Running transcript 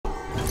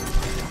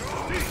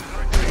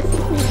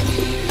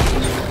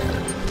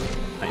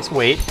Nice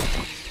wait.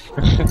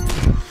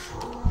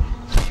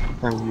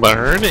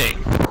 Learning.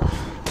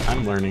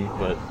 I'm learning,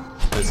 but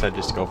I decided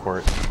just to go for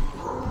it.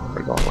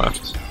 We're going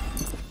left.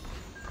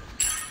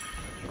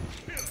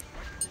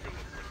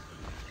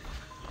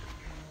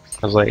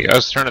 I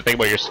was trying to think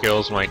about your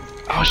skills. I'm like,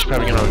 oh, she's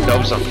probably gonna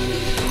dub something.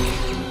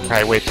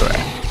 Alright, wait till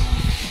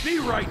that. Be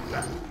right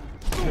back.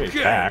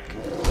 Okay. Back.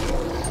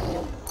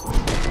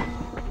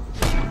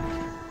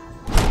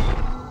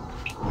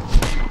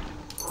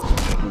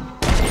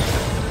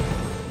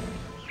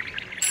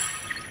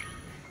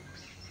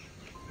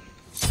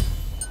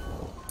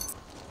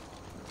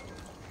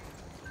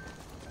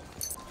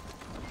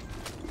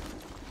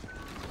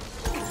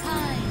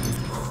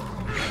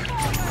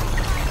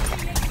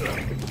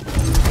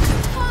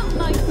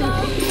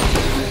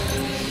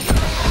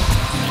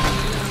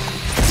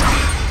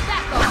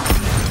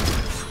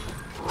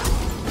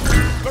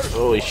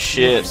 Holy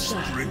shit.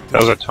 That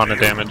was a ton of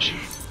damage.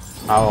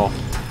 Oh.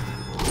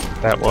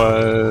 That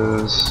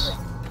was...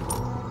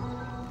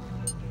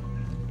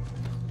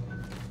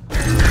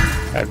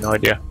 I have no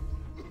idea.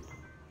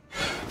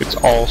 It's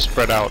all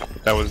spread out.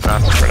 That was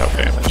not spread out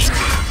damage.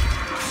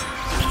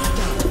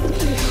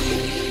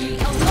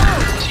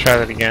 Let's try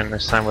that again,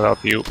 this time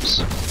without the oops.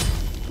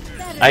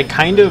 I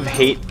kind of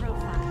hate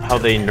how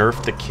they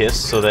nerfed the kiss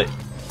so that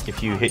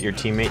if you hit your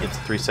teammate, it's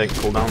a 3-second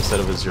cooldown instead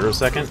of a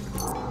 0-second.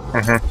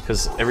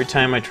 Because every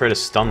time I try to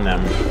stun them,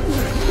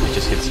 it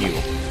just hits you,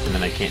 and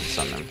then I can't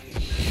stun them.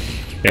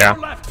 Yeah.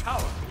 Left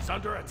tower is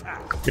under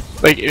attack.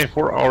 Like, if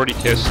we're already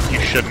kissed, you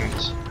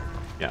shouldn't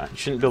Yeah, you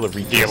shouldn't be able to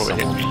be re-kiss able to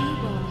hit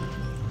someone. me.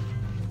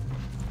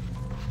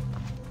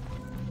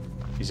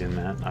 He's in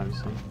that,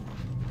 obviously.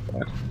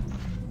 What?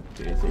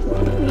 Do you think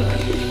about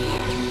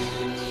it?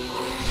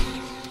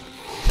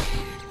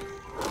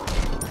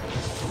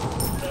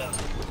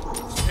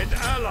 An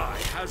ally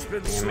has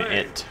been Damn slain.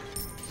 it.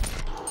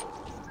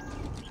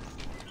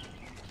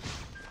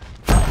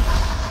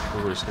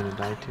 Oh, we're just gonna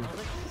die too.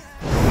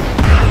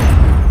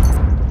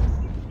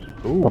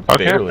 Ooh, Okay.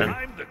 barely.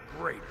 I'm the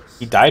greatest.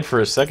 He died for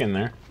a second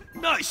there.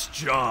 Nice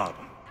job.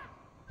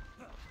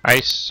 I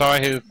saw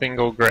his thing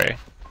go gray.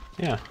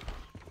 Yeah.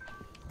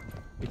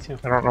 Me too.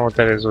 I don't know what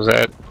that is. Was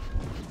that...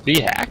 Did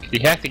he hack?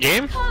 Did he hack the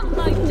game?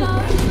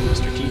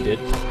 Mr. T did.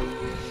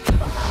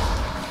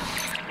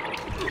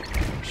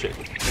 Shit.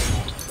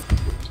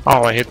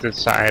 Oh, I hit the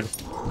side.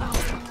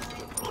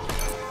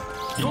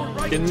 Your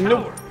right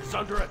Nope. tower is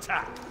under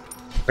attack.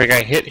 Like,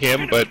 I hit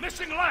him, but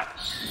Missing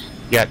left.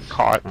 he got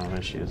caught. Oh,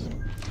 there she is.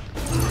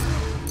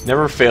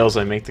 Never fails,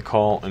 I make the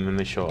call and then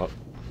they show up.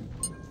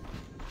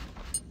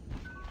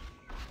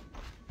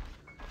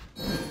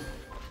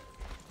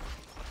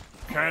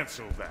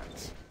 Cancel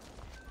that.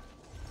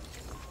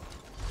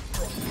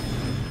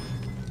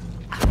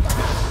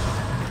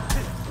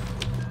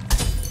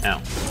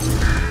 Ow.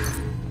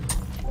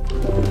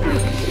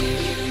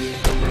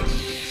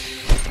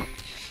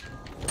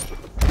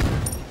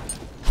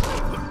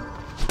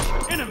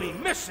 Enemy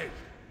missing.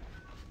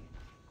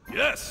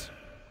 Yes.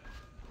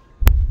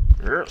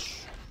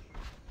 Yes.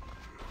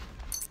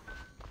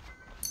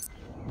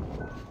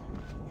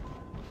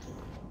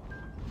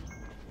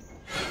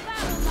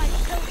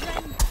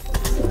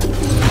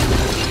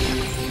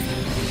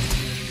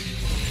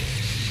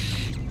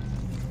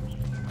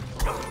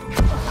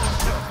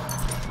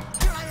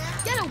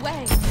 Get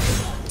away!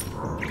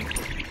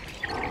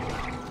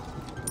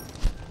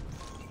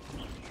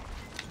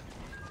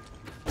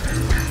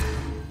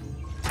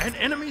 An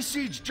enemy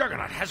siege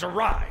juggernaut has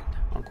arrived.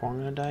 Oh, Kwong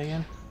gonna die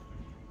again?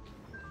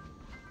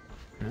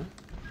 No?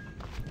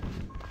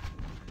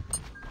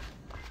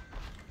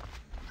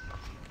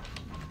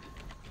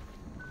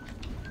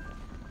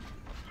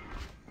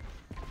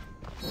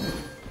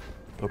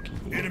 Okay.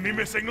 Enemy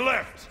missing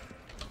left.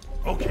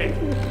 Okay.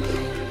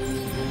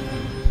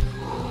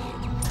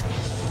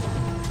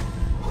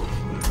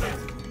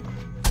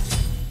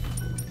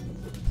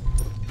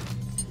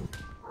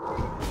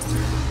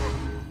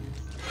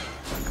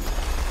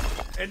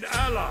 An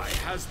ally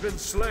has been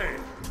slain.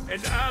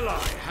 An ally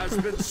has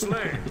been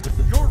slain.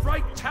 Your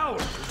right tower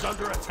is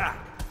under attack.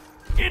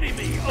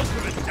 Enemy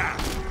ultimate down.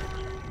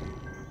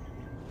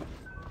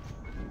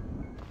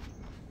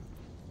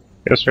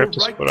 Guess we Your have to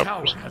right split up.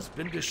 tower has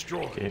been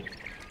destroyed. Okay.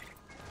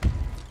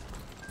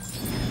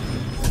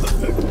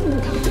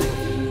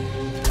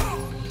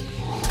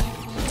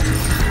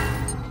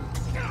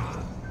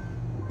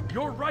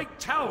 Your right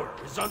tower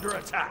is under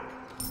attack.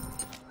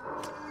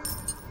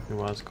 He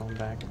was going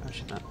back. Oh,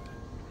 she's not.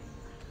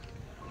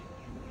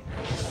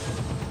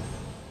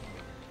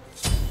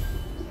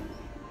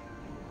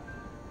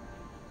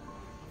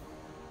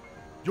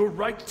 Your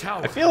right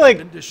tower I feel has like-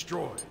 been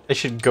destroyed. I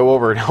should go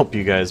over and help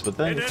you guys, but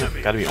then An it's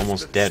enemy gotta be has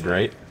almost been dead,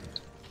 right?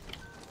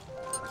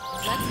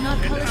 Let's not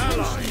An call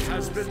ally attention.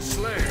 has been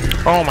slain.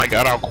 Oh my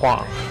god, I'll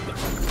Kwong.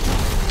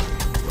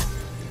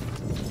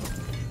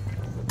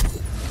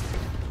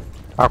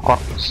 Our Kwong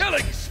was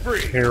Killing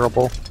spree.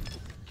 terrible.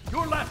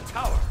 Your left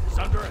tower is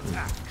under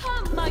attack.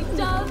 Come, my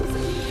doves!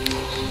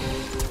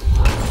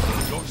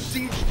 Your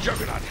siege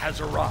juggernaut has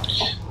arrived.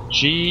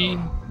 G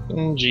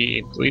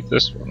G, delete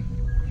this one.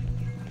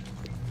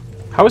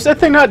 How is that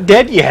thing not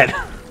dead yet?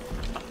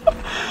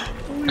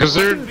 Because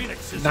they're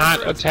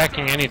not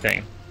attacking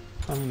anything.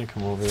 I'm gonna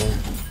come over there.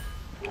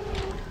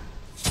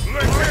 Be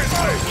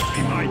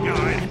my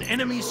guide. An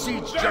enemy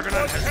siege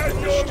juggernaut has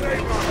been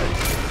destroyed.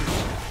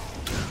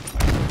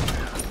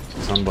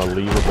 It's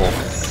unbelievable.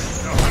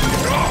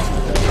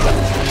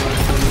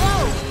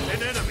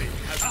 An enemy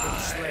has been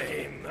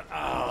slain.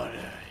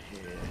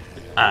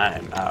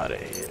 I'm out of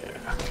here.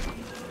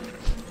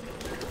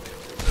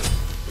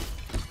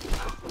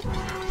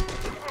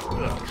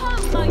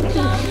 Come, my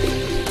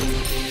doves.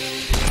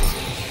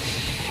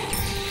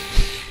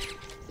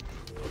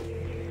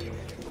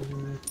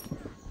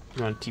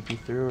 You want to TP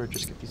through or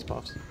just get these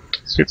buffs?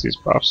 Let's get these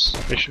buffs.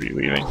 They should be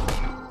leaving.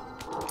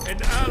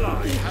 An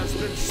ally has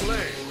been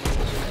slain.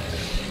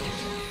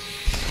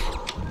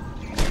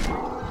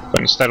 But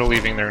instead of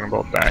leaving, they're gonna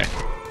both die.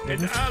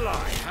 An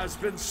ally has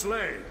been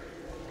slain.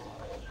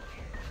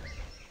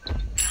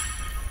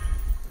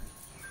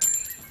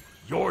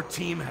 Your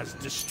team has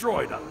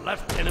destroyed a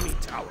left enemy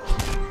tower.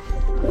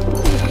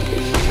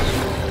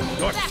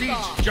 Your siege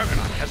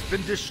juggernaut has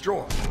been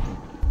destroyed.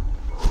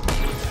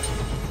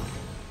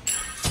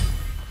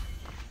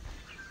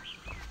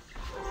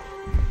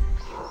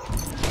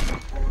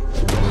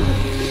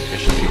 I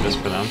should do this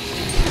for them.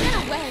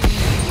 Get away.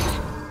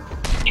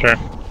 Sure.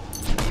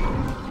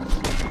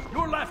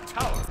 Your left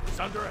tower is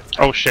under attack.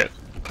 Oh shit.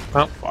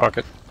 Oh, fuck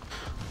it.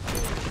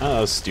 Oh,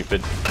 that was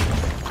stupid.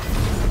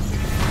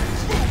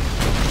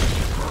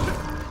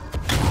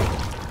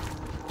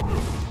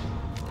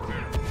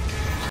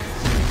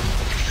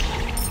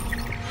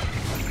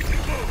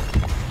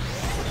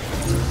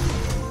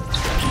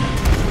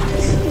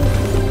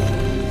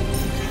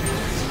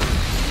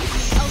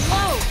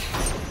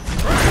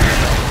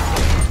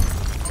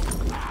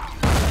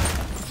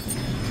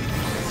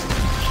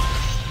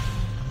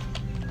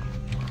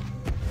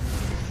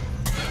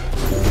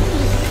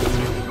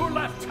 Your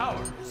left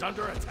tower is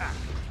under attack.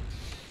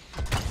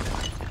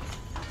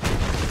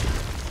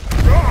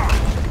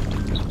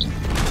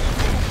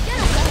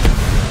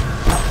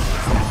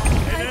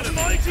 An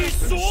mighty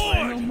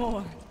sword! No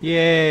more.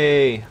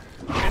 Yay! An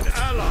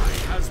ally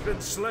has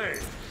been slain.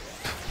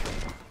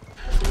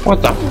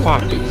 What the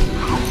fuck?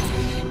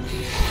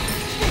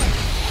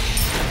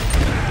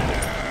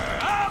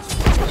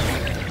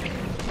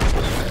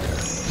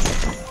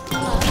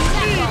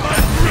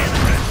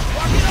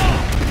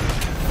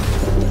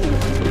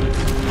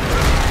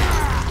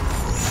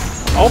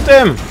 Ult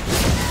him!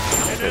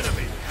 An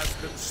enemy has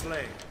been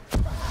slain.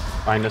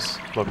 Find us,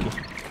 Loki.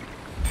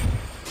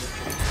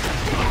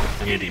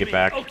 I need to get Enemy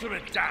back.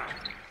 ultimate down.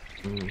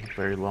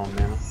 Very low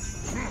mana.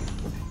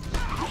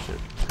 Shit.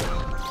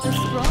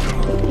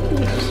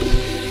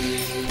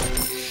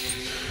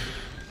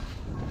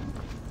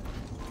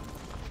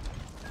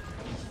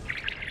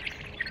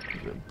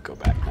 Go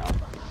back now.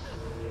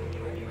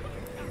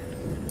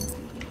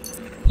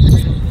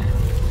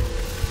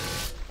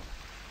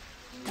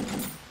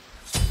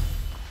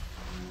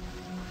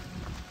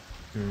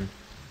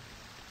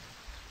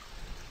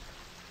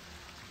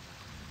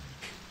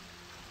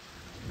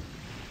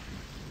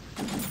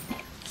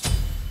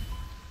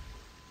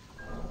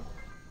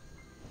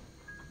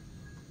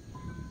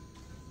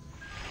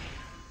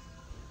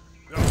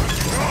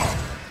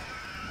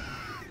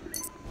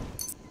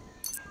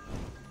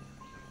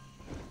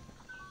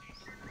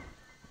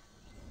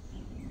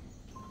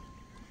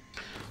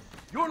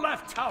 Your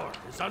left tower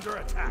is under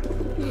attack.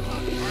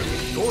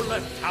 Your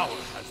left tower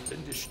has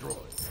been destroyed.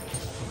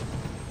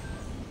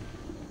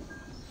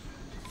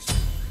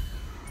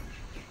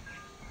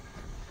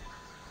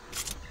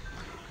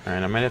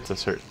 Alright, I might have to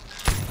start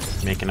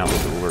making out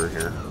with the lure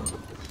here.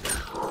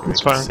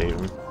 It's fine. Save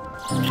him.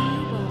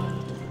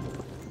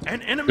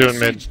 An enemy Doing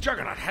mid. siege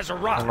juggernaut has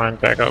Never arrived.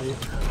 mind, back up.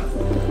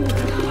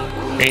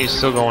 Hey, he's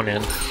still going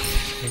in.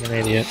 Like an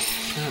idiot.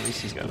 Yeah, at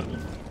least he's got a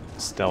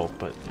stealth,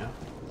 but yeah.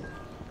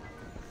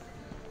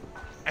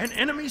 An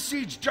enemy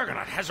siege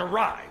juggernaut has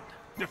arrived.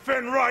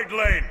 Defend right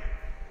lane.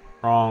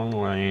 Wrong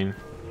lane.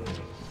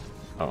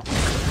 Oh,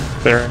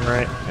 There and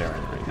right. there,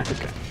 right.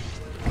 Okay.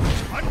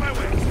 On my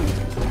way.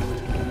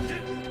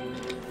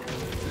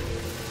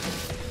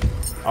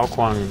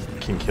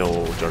 Alquan can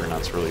kill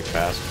juggernauts really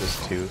fast with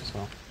this too,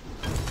 so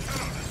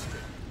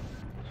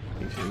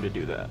need him to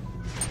do that.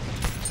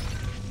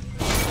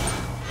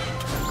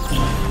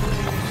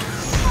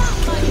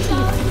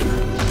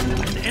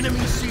 An enemy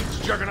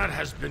siege juggernaut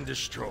has been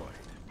destroyed.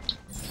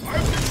 I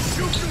will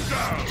shoot you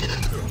down.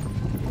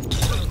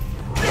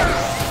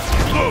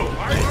 Oh,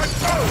 my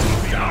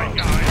guy.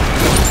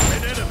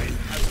 An enemy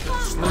has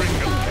been slain.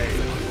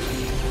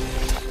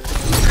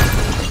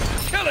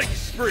 Killing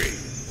spree.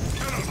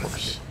 Of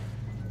course.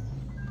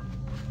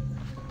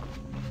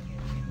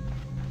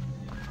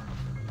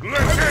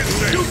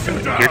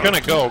 You're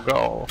gonna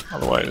go.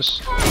 Otherwise.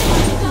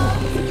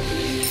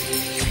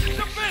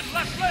 Defend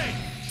left lane.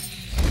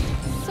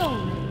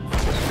 Soulmates.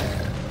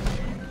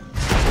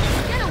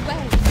 Get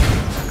away.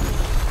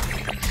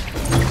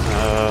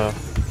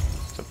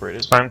 Separated.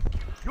 It's fine.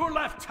 Your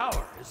left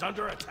tower is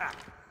under attack.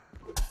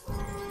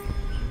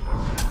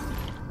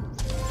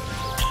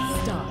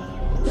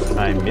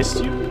 I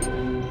missed you?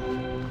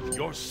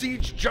 Your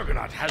siege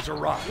juggernaut has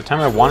arrived. The time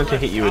I wanted to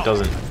hit you, it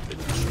doesn't.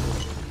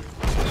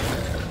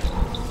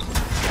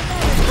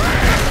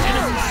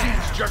 Enemy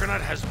siege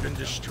juggernaut has been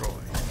destroyed.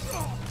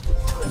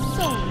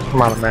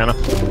 I'm out of mana.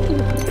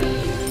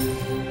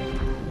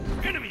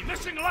 Enemy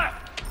missing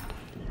left.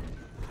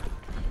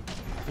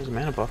 There's a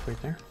mana buff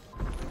right there.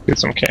 Get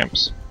some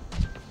camps.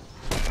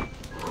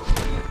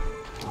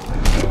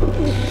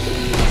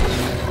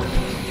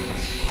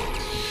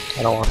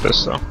 I don't want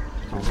this though.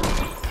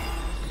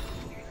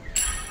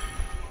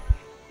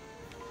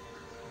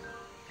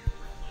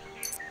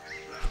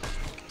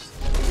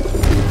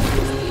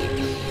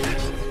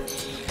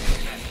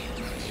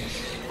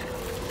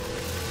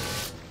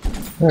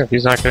 Yeah, if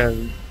he's not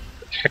gonna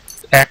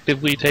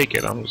actively take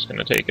it, I'm just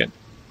gonna take it.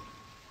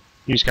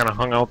 He's kind of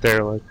hung out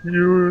there like,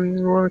 you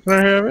want to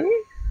have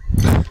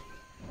it?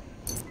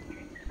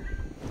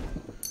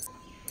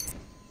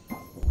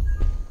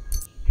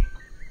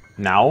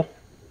 Now?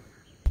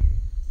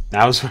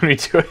 Now's when we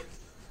do it.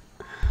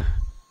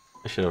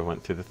 I should have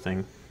went through the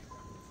thing.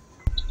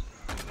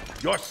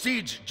 Your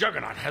siege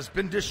juggernaut has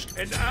been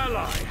destroyed. An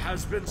ally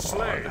has been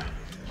slain.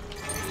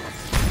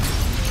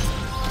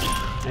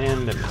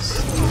 And a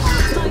miss.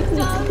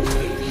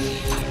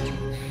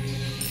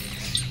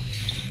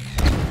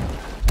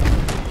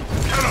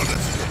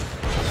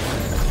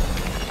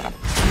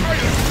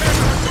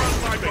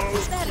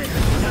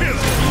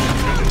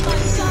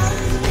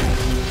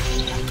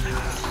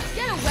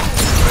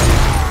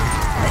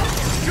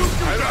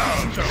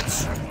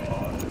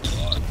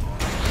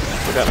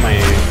 Forgot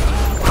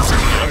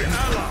my.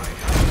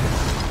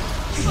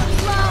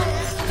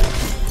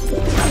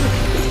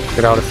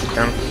 Get out if you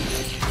can.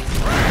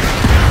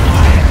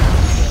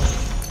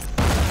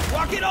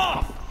 Rock it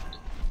off!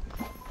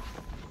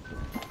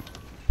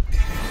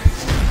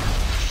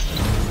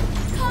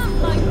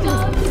 Come, my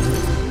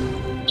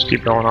dove. Just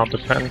keep going, I'll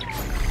defend.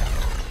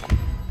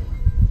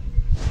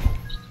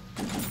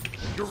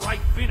 Your right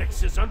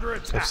phoenix is under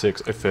attack.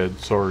 F6, I fed,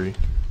 sorry.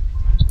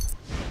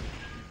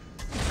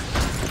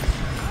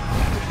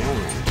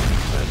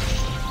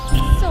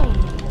 So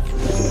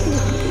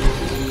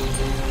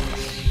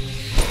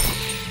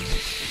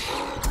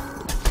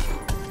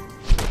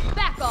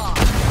back off.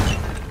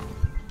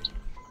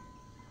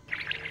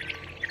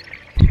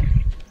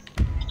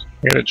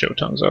 I got a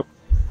Jotun's up.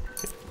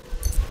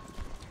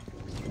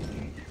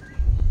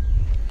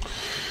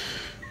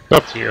 It's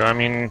up to you. I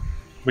mean,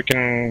 we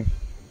can.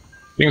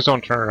 Things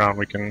don't turn around.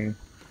 We can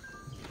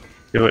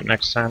do it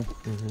next time.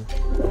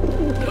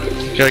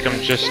 I feel like I'm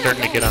just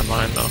starting to get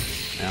online though.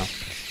 Yeah.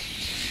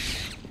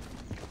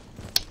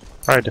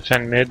 Alright,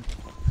 defend mid.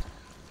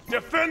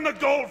 Defend the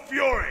Gold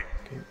Fury!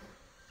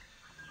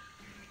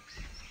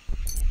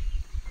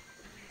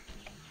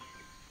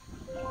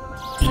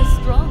 A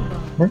strong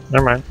one.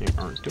 Never mind. You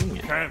aren't doing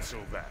it. Cancel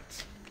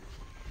that.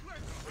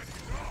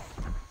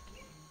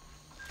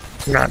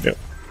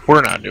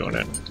 We're not doing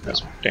it.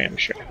 That's damn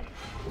sure.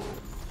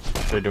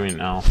 They're doing it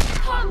now.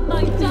 Come,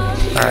 my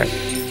dove. Alright.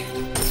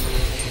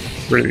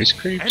 Rid of these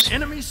creeps. An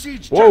enemy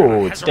siege Whoa,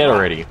 juggernaut it's has dead arrived.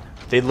 already.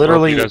 They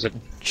literally Loki does it.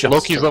 just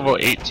Loki's started. level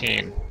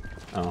 18.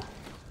 Oh.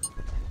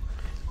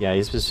 Yeah,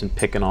 he's just been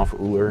picking off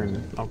Uller and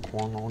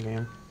Alquang all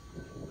game.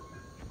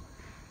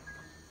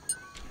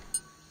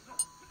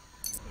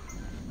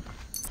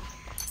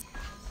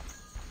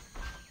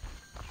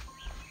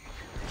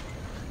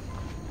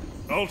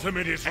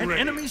 Ultimate is ready. An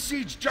enemy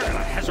siege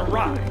juggernaut has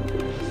arrived.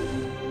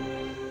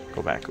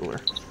 Go back, Uller.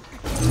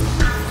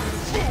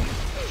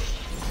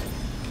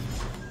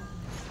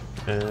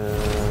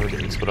 We're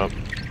getting split up. Be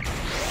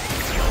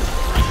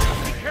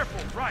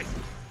careful, right.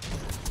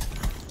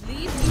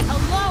 Leave me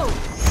alone.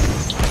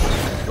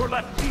 Your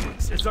left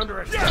phoenix is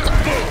under attack.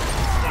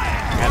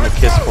 And a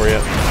kiss for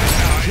you.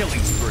 Killing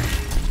spree.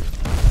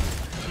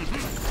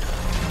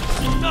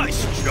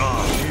 Nice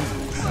job.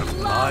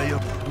 My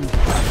approval.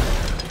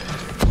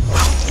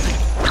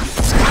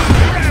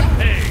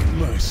 Rampage.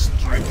 My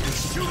strength is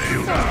still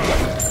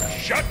down.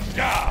 Shut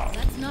down.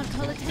 Let's not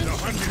call The attention.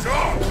 hunt is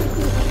on.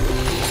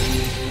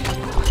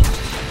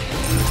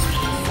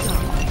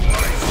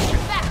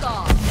 Back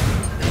off.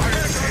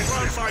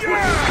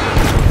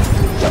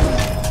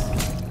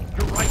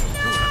 You're right.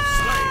 You have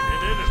slain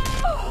an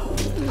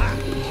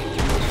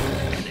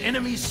enemy. An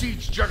enemy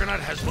siege juggernaut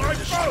has been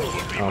destroyed. Will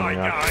be Oh my my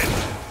God. guide.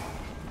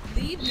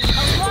 Leave me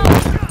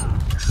alone.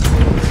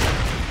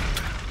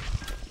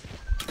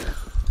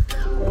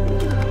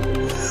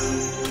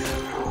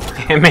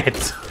 Damn it!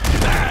 Shoot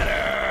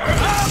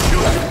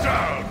him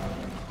down.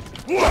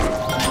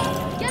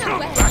 Get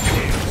Come away. back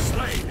here.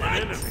 Slain an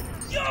enemy.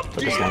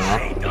 Took us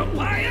long enough.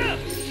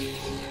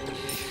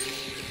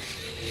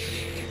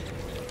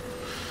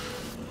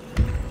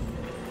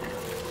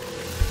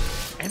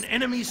 An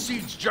enemy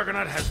siege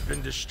juggernaut has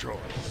been destroyed.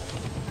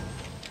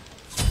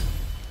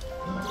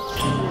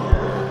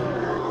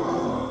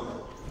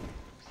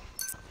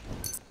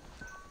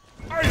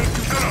 I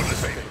will cut out the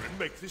saber and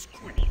make this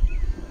quick.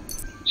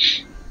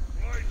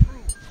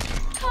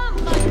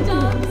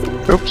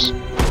 Oops.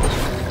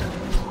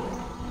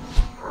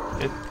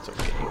 It's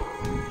okay.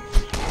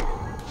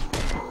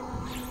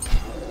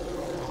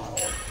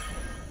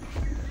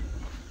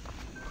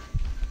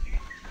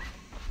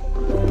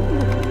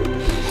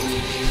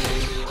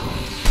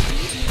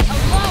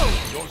 Alone!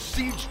 Your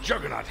siege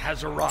juggernaut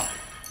has arrived.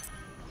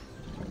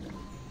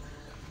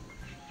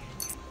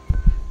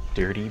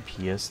 Dirty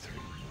PS3.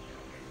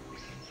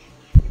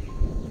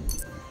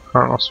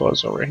 Colonel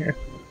Swaz over here.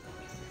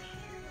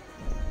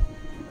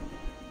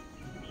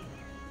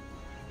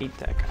 Hate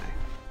that guy.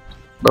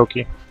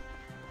 Loki.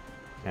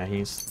 Yeah, he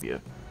needs to be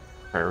a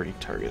priority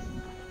target.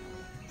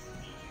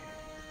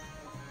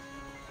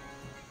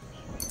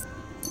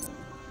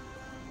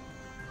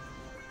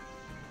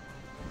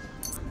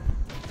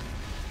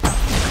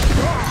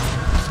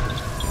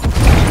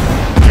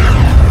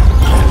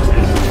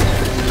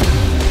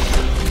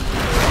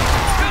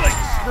 Killing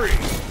spree.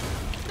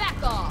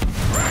 Back off!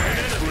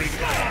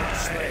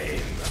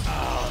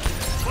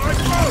 My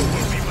foe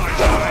will be my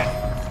guide.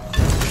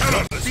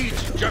 The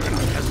siege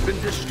juggernaut has been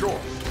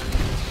destroyed.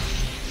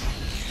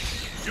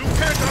 You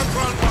can't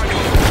outrun my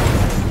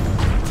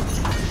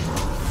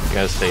You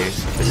gotta stay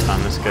fixed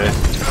on this guy.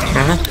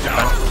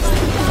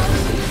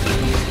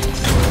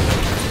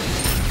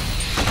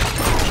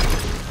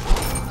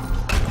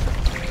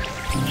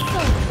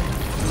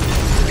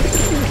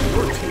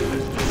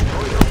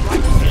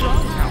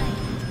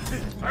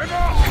 I'm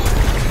off!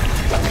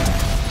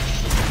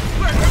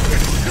 Let him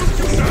shoot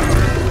you down!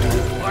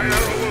 My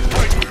arrow will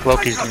break you.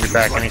 Loki's gonna be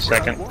back any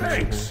second.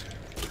 Thanks.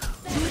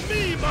 To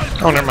me, my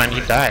Oh, never mind,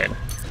 he died.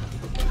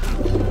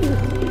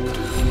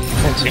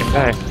 Didn't see him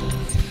die.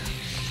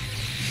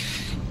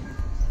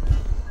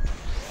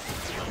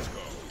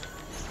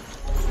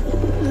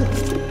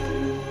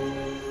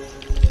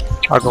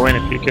 I'll go in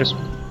if you kiss me.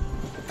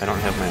 I don't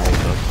have my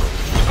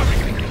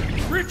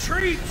ult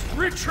retreat!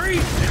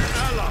 Retreat!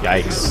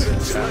 Ally. Yikes.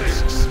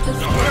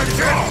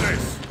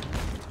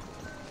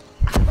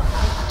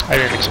 I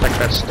didn't expect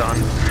that stun.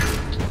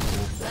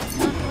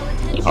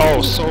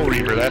 Oh, Soul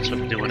Reaver, that's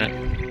what's doing it.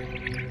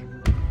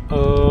 up.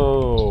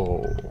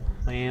 Oh,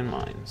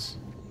 landmines.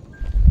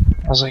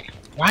 I was like,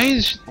 why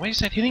is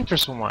that hitting for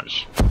so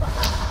much?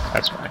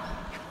 That's why.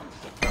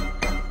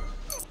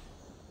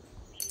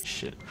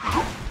 Shit.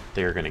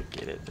 They're gonna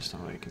get it. There's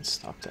no way I can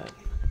stop that.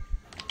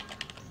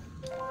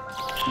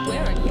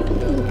 Where are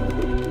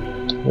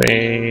you?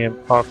 They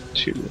pop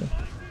too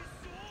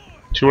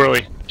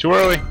early. Too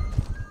early.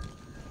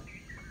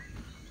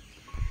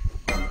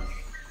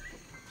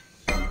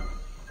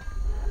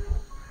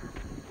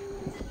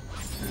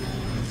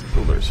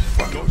 Cooler's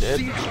fucking Your dead.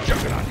 siege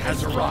juggernaut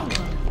has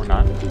arrived. Or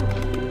not.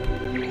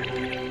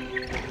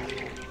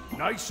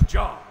 Nice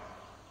job.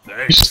 You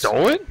Thanks.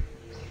 stole it?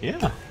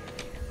 Yeah.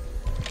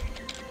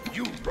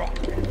 You rock.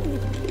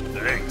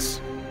 Thanks.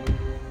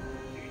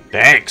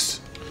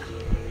 Thanks.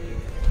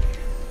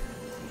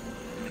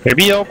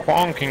 Maybe El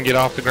Kwong can get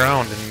off the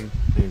ground and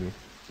Maybe.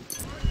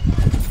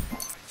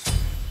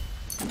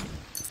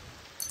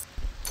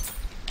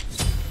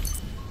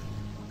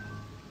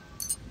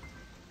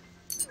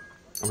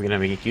 Are we gonna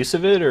make use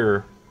of it,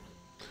 or?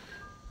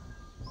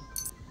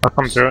 I'll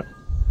come through it.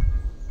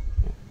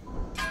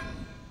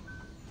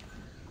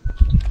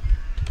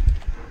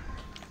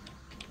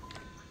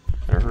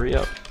 Better hurry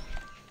up.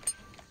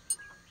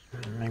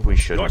 Maybe we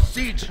should. Your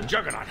siege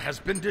juggernaut has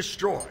been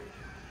destroyed.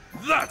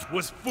 That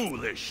was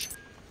foolish.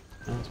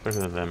 It's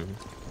better than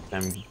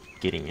them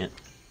getting it.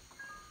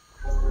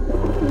 Get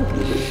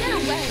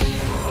away!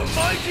 A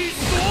mighty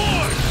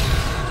sword!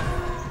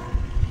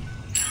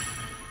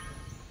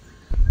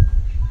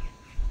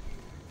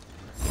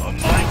 A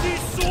mighty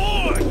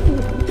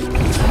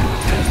sword!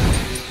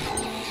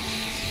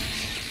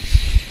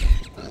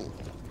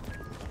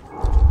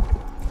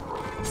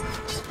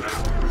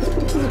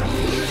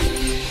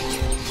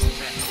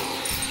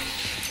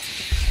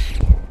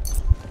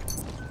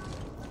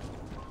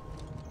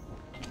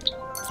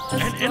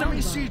 An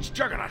enemy siege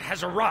juggernaut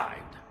has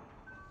arrived.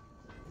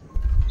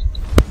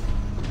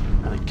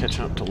 I like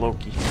catching up to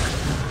Loki.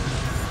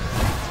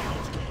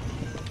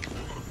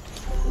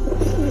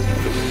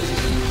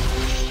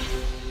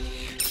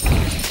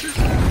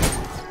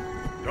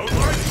 Don't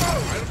worry,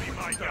 I'll be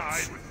my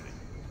guide.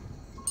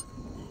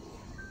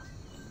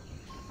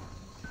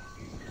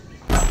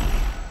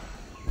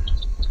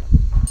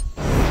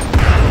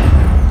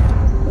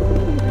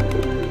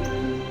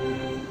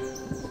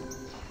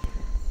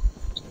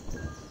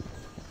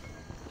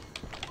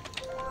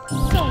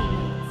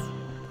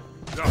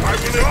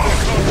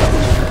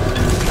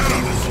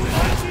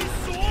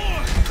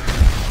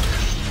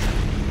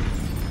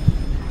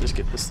 Just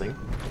get this thing.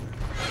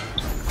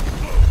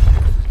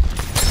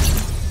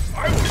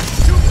 I will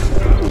shoot you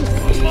down!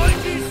 A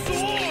mighty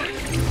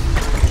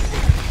sword!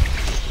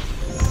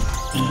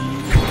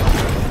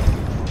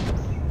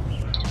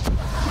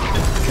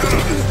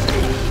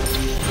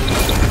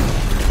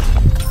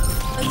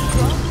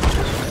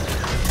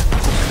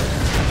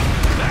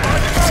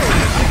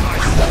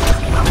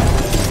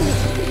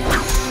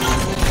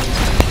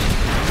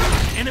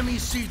 Enemy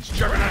siege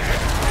juggernaut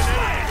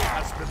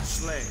has been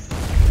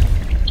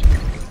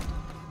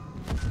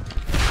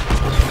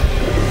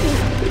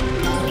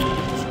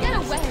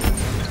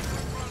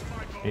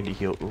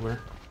over.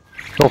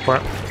 Go for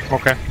it.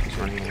 Okay. He's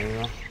running away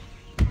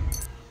though.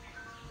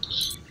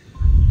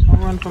 I'll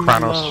run from my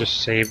Kronos love.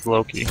 just saved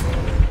Loki.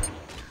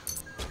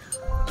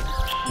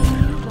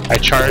 I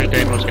charged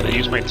and was gonna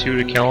use my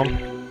 2 to kill him.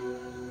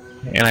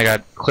 And I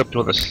got clipped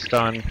with a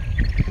stun.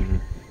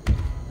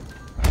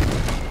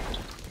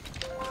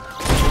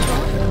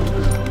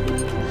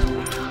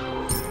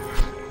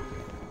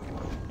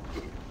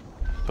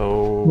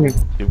 So,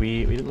 did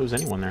we didn't lose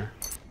anyone there.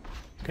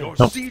 Okay. Your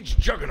siege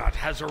juggernaut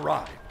has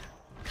arrived.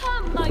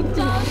 Come, my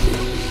dog!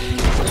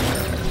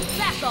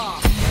 Back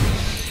off!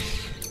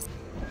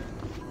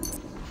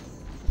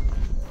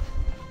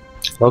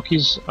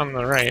 Loki's on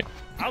the right.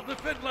 I'll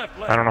defend left.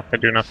 I don't know if I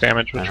do enough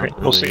damage with I tree.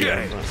 don't We'll really see.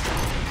 know, but-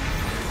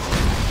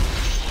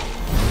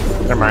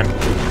 Never mind.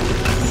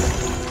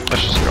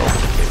 Let's just go.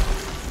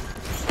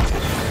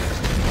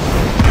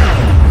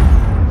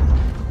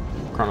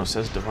 Chrono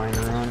says Divine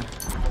Run.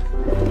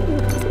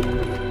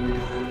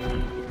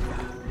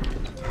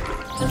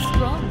 The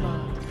strong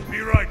bond. Be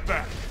right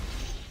back.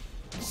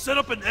 Set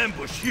up an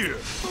ambush here.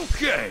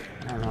 Okay.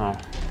 I don't know.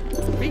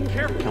 Be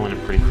careful. Killing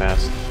it pretty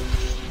fast.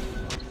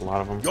 A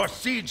lot of them. Your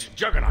siege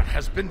juggernaut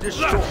has been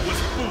destroyed. That was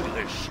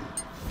foolish.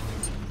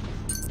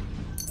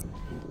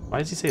 Why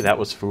does he say that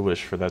was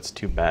foolish for that's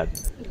too bad?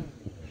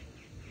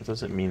 What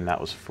does it mean that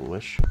was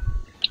foolish?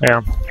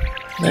 Yeah.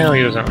 Well,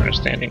 he doesn't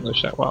understand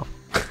English that well.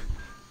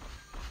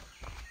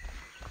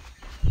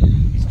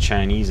 He's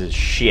Chinese as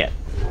shit.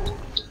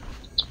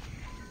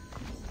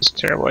 It's a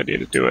terrible idea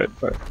to do it,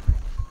 but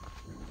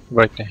I'd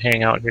like to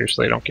hang out here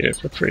so they don't get it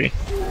for free.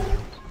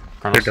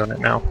 Chronos. They're doing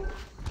it now.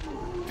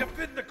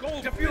 Defend the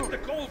cold fuel. The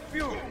cold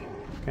fuel.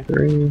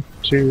 3,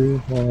 2,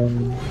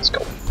 1, let's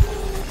go.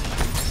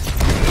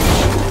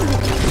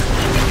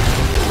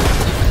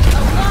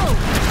 Alone!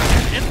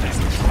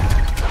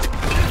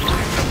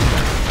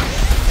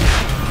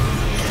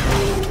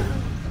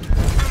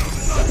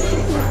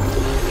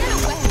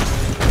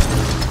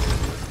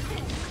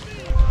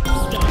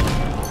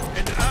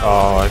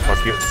 Oh, I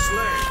fuck you.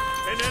 Slain.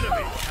 An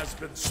enemy has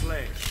been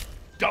slain.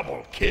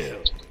 Double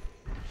kill.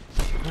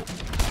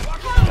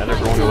 That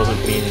everyone who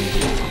wasn't being.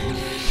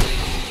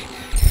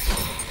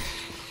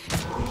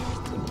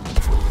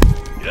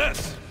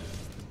 Yes.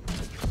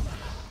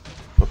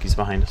 Loki's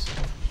behind us.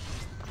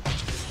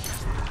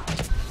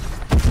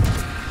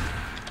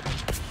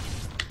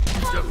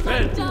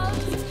 Defend.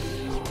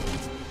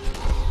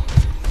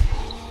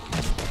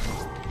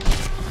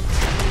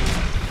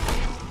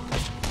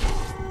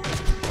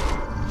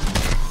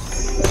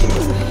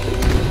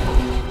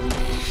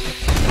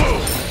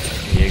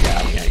 You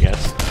got me, I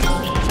guess.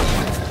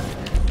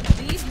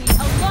 Leave me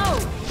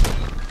alone!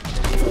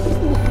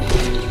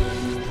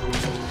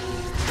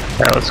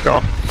 Alright, let's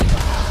go.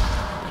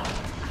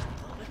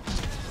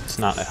 It's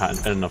not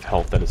at enough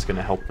health that it's going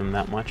to help them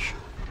that much.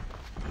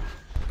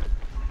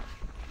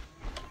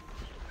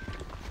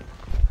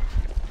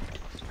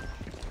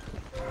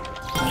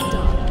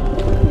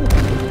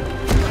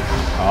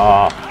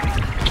 Ah.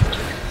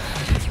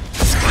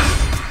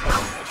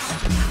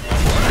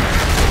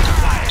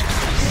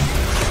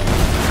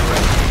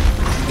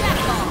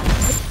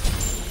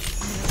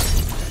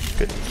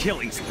 Good.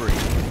 Killing spree.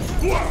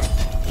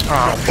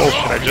 Oh,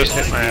 bullshit, I just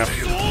hit my F.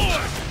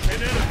 An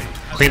enemy.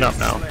 Clean up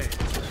now.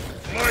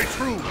 Fly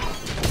through.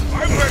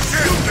 I'm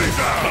the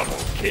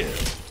double kill.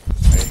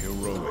 A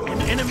heroic.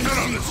 An enemy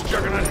siege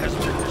juggernaut has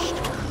been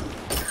destroyed.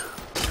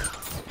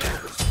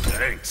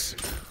 Thanks.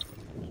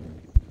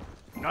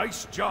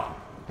 Nice job.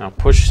 Now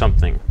push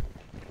something.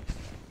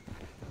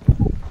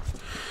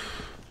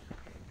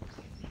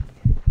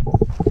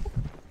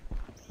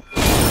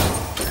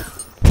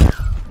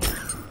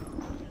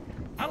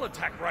 I'll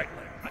attack right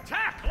leg.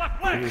 Attack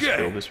left leg. This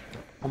build is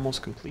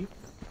almost complete.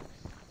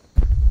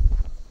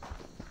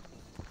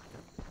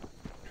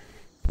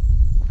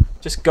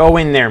 Just go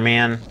in there,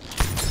 man.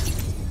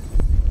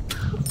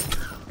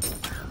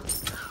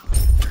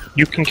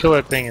 You can kill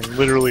that thing in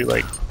literally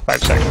like 5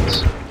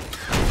 seconds.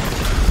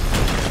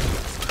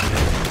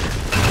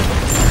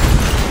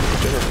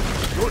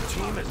 Your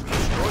team has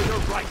destroyed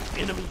a right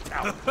enemy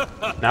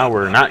tower. Now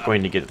we're not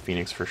going to get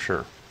Phoenix for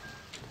sure.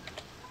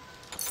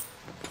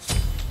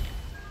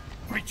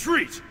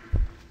 Retreat.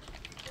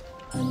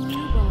 A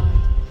new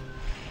bond.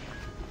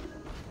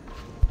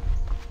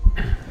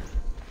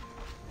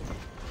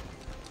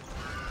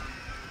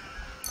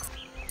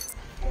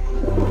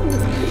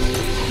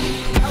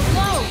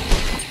 Alone!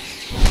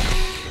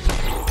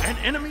 An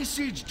enemy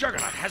siege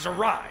juggernaut has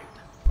arrived.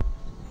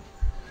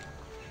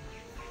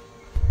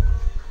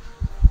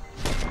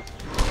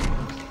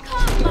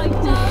 Come, my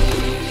dog!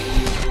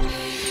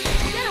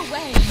 Get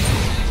away!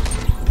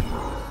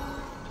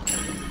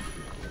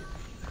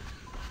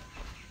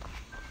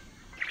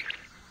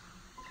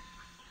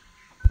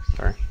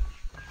 Sorry.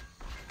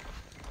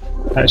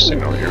 I just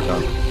didn't know what you were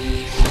done.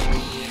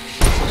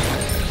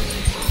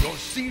 Your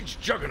siege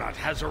juggernaut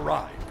has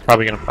arrived.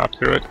 Probably gonna pop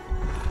through it.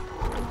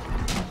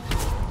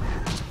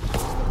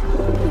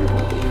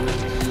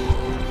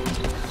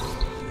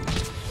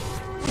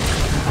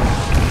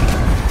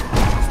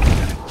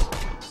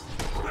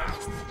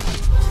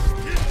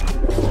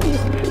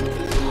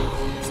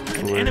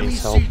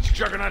 enemy help. siege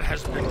juggernaut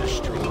has been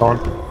destroyed. Go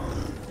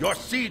on. Your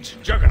siege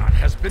juggernaut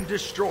has been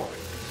destroyed.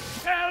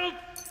 Help!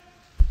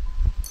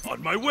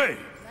 On my way.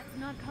 Let's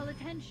not call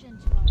attention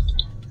to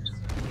ourselves.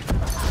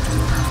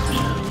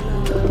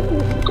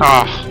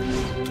 Ah,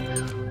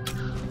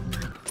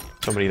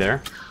 Somebody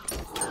there?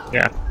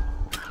 yeah.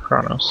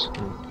 Kronos.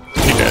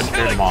 He dead.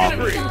 They're mob.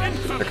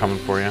 They're coming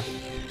for you.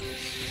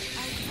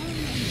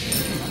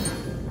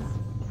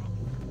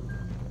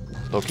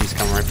 Loki's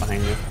coming right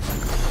behind you.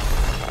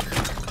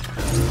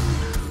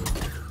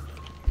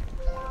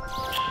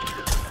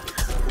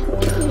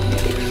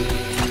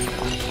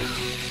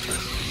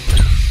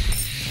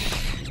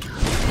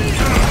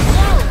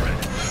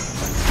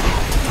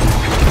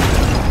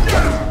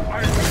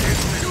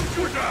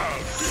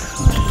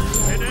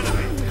 An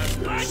enemy has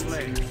been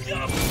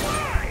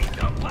slain.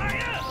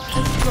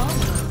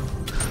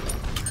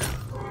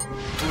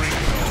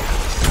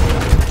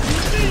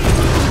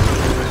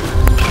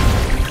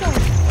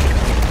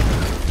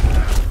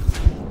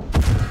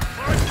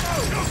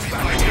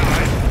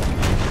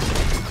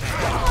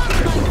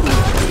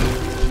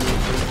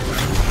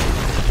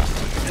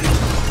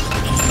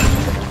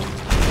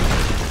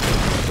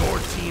 Your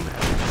team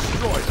has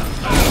destroyed us.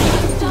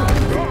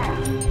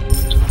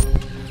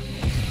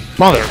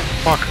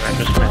 Motherfucker, I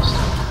just missed.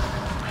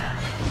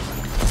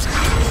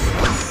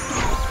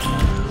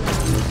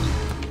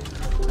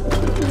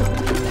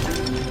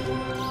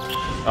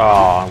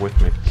 Aw,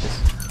 with me.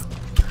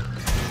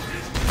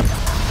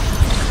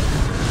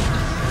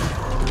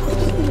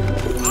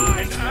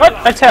 What?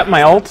 I tapped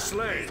my ult.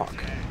 Slain. Fuck.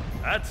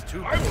 That's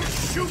too bad. I will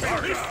shoot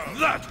her.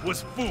 That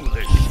was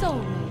foolish.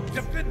 Soul.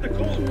 Defend the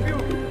cold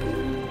fury.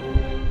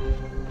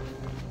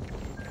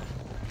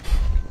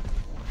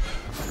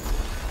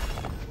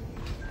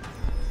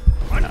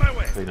 On my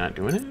way. Are they not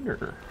doing it,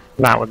 or?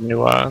 Not with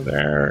Nua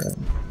there.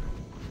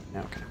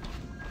 Yeah, okay.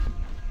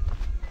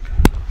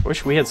 I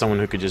wish we had someone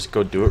who could just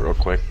go do it real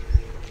quick.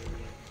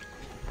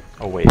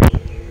 Oh, wait.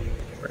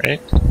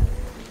 Right?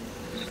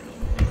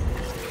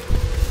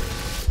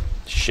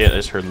 Shit, I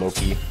just heard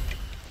Loki.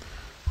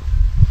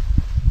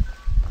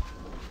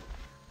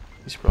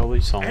 He's probably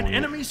An someone.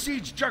 enemy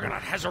siege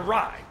juggernaut has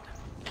arrived.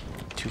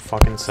 2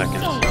 fucking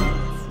seconds.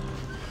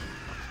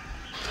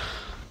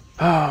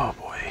 Oh,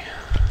 boy.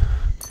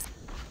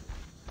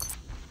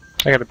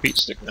 I got a beat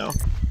stick now.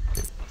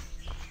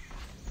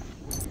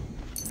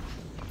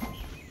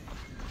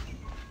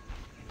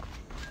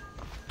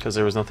 Because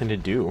there was nothing to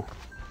do.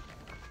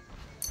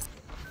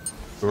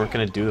 We weren't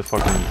gonna do the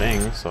fucking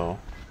thing, so.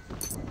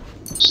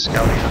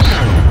 Scouting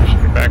us.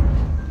 Should be back.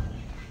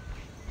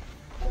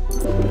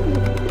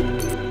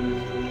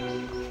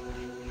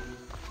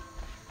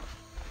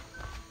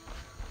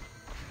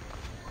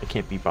 I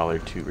can't be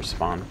bothered to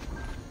respond.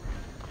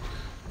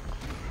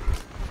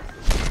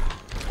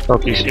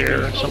 Loki's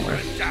here somewhere.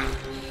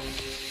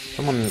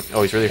 Someone.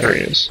 Oh, he's really There hurt.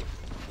 he is.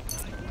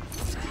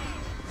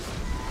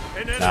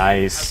 An enemy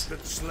Nice. has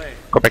been slain.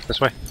 Go back this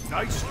way.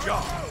 Nice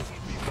job.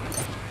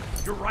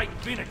 Your right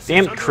Phoenix.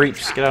 Damn is under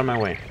creeps, attack. get out of my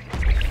way.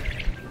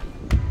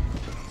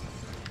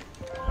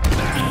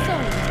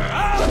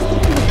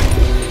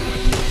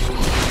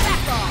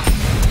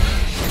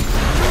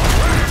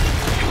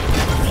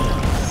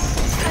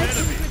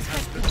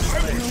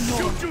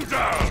 Shoot you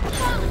down.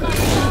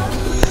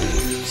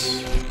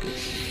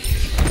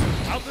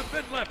 I'll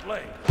defend left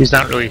lane. He's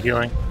not really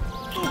healing.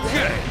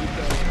 Okay.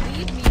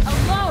 Leave me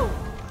alone.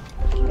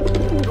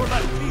 Your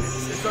left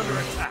Phoenix is under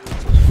attack.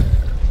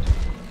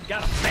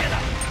 Gotta stand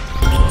up.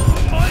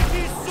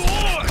 Mighty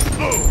sword.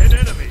 Boom. An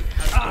enemy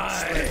has been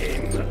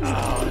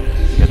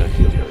slain. Gotta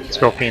heal the other Let's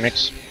guy. go,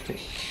 Phoenix.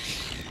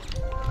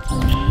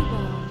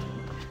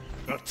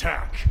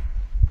 Attack.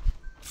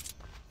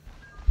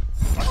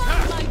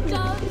 My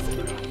dogs.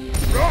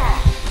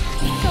 Rah!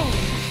 Soul.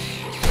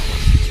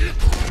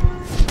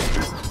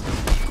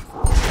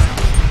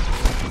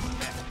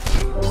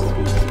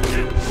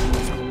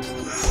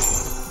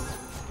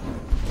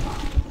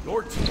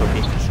 Your team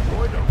has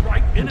destroyed a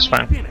right enemy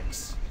fine.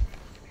 Phoenix.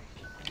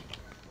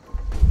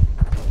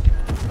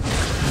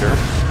 Sure.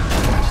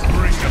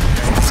 Bring the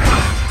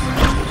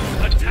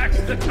pain. Attack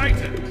the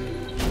Titan.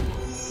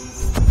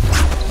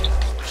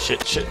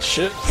 Shit, shit,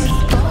 shit.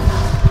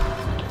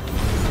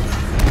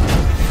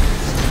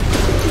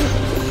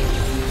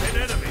 An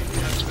enemy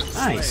has been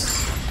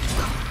Nice.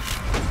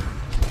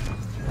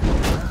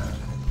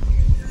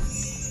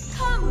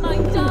 Come, my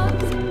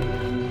dogs.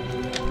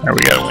 Alright,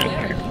 we gotta win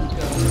here.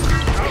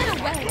 Get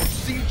away. Your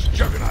siege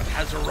juggernaut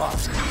has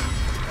arrived. An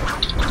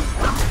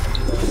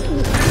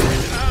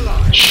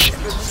ally has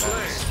been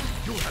slain.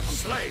 You have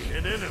slain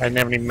an enemy. I didn't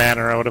have any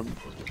mana, I would have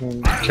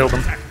killed him.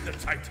 Attack the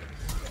Titan.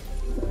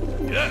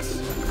 Yes.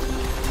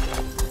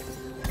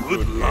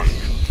 Good luck.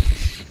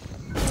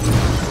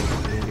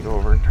 I need to go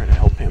over and try to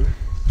help him.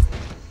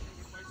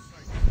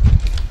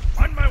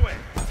 On my way.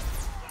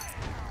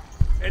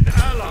 An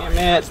ally Damn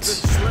has it.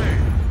 been slain.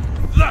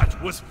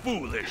 That was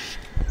foolish.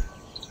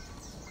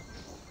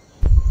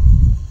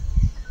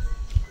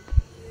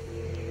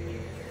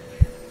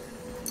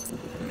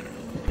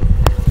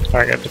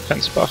 I got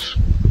defense buff.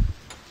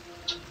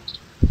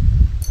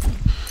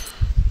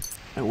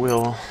 I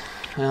will.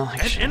 Well, An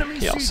actually, enemy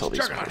yeah, I'll siege sell these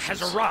juggernaut has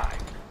potions.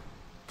 arrived.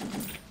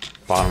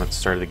 Bought them at the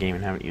start of the game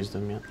and haven't used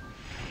them yet.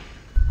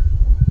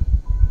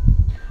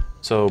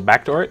 So,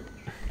 backdoor it?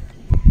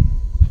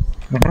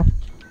 Mm-hmm.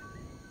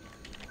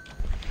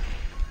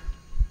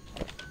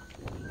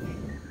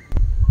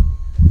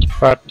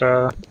 But,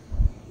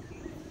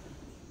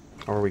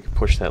 Or we could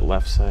push that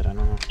left side, I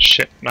don't know.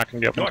 shit, not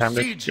gonna be up in Your time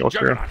to siege go through.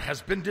 juggernaut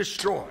has been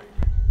destroyed.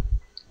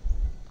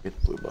 Get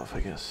the blue buff,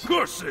 I guess.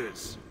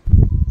 Curses!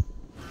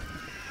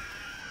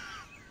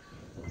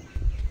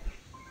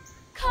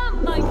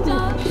 Come, my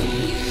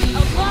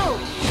doves!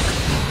 Alone!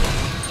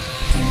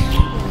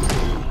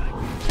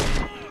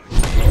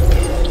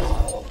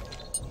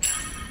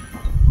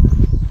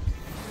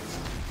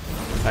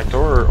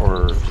 Backdoor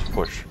or just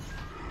push?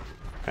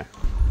 Okay.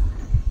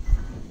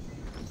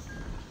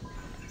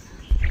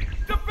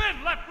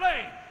 Defend left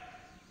lane!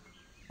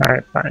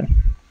 Alright,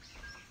 fine.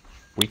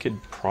 We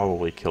could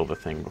probably kill the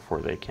thing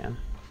before they can.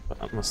 But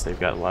unless they've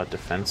got a lot of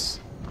defense.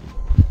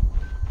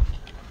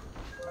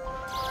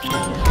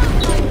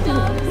 My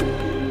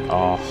doves!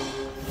 Oh.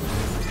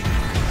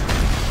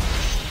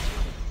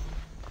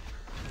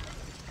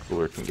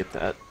 Cooler can get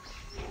that.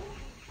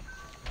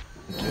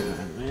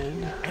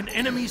 An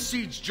enemy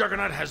siege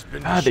juggernaut has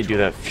been Ah, they do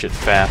that shit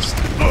fast.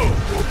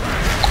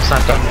 It's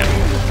not done yet.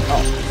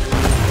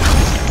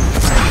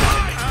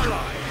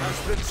 ally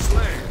has been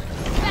slain.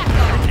 Back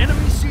off! An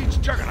enemy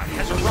siege juggernaut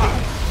has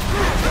arrived.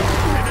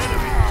 An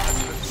enemy has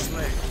been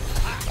slain.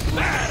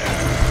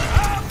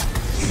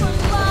 For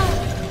love!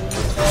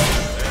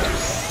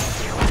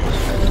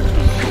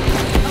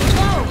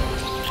 Alone!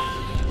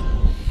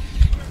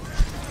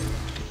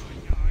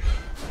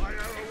 My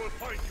arrow will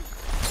find you.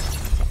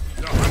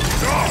 The hunt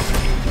dog!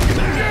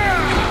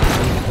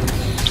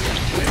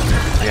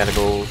 I gotta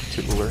go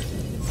to Uller.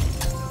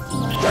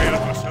 My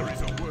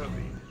adversaries are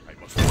worthy. I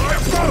must. My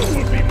foe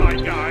will be my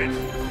guide.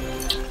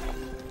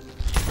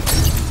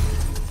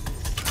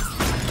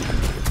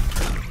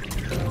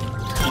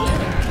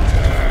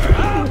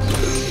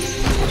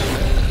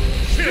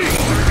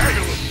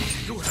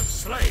 You have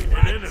slain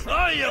an enemy.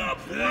 I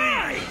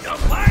am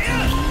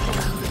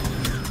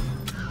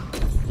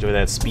pleased. Enjoy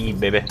that speed,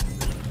 baby.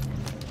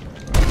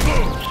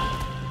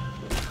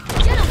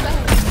 Get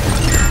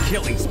away!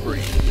 Killing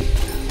spree.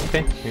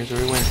 Okay, here's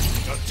where we win.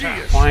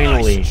 Finally.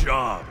 Finally. Nice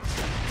job.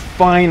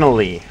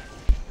 Finally!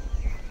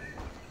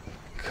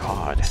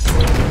 God. Back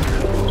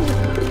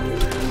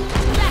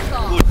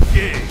off! Good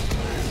game.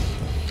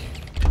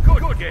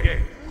 Good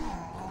game.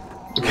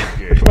 Look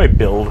at my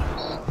build.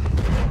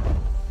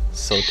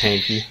 So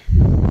tanky.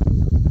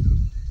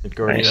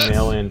 Guardian Nice.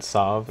 Mail and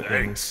Sav and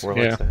Thanks.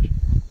 Warlock Yeah. Sash.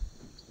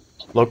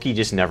 Loki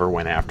just never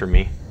went after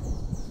me.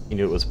 He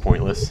knew it was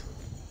pointless.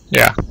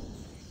 Yeah.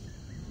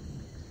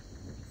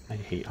 I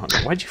hate Hunter.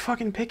 Why'd you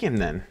fucking pick him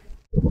then?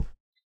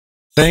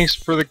 Thanks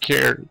for the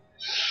care.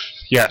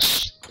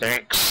 Yes,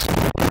 thanks.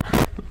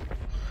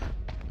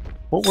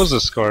 What was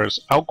the scores?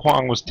 Ao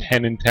Kwang was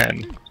 10 and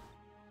 10.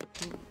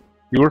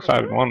 You were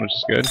 5 and 1, which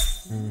is good.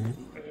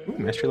 Ooh,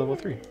 Mastery level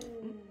 3.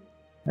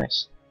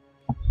 Nice.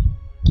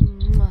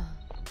 Mwah.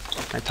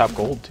 I top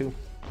gold too.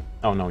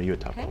 Oh no, you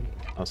had top Okay. gold.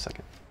 I was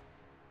second.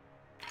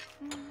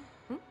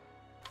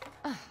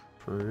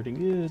 Pretty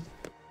good.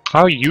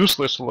 How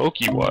useless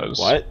Loki was.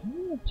 What?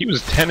 He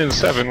was 10 and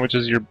 7, which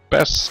is your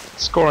best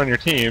score on your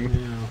team.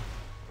 Yeah.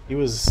 He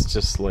was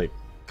just like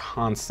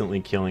constantly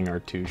killing our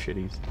two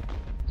shitties.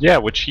 Yeah,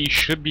 which he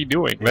should be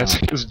doing. That's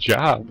Yeah. his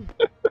job.